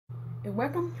and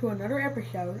welcome to another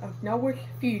episode of Nugget's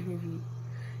Food Review.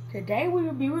 Today we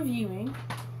will be reviewing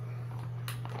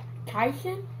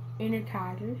Tyson and the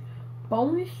Tiger's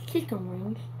boneless chicken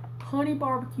wings, honey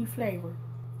barbecue flavor.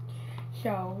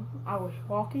 So, I was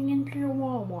walking into the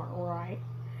Walmart, right,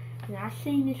 and I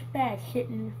seen this bag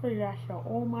sitting in the fridge. I said,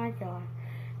 oh my god,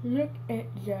 look at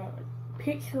the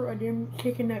picture of them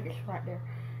chicken nuggets right there.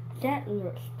 That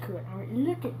looks good. I mean,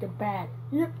 look at the bag.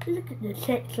 Look at the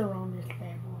texture on this bad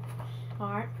boy.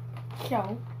 Alright,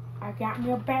 so I got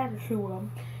me a bag or two of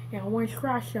them, and I want to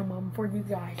try some of them for you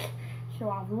guys. So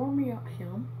I warmed me up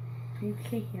some. You can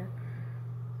see here.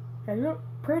 They look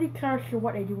pretty close to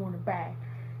what they do on the bag.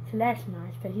 So that's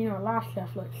nice, because you know, a lot of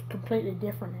stuff looks completely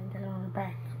different than on the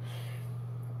bag.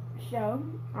 So,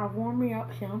 I warmed me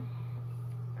up some.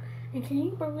 And can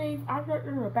you believe I looked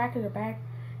at the back of the bag?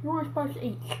 You aren't supposed to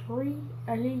eat 3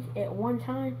 at least at one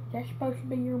time. That's supposed to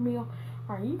be your meal.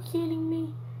 Are you kidding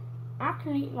me? I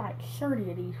can eat like 30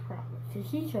 of these probably.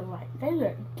 Because these are like, they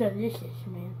look delicious,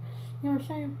 man. You know what I'm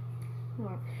saying?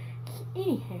 Right.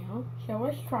 Anyhow, so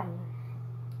let's try one.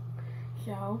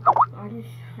 So, I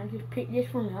just picked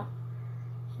this one up.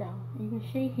 So, you can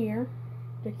see here,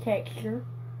 the texture.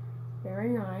 Very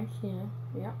nice, you know.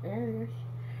 Yep, there it is.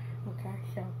 Okay,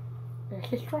 so, let's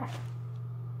just try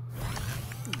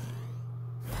it.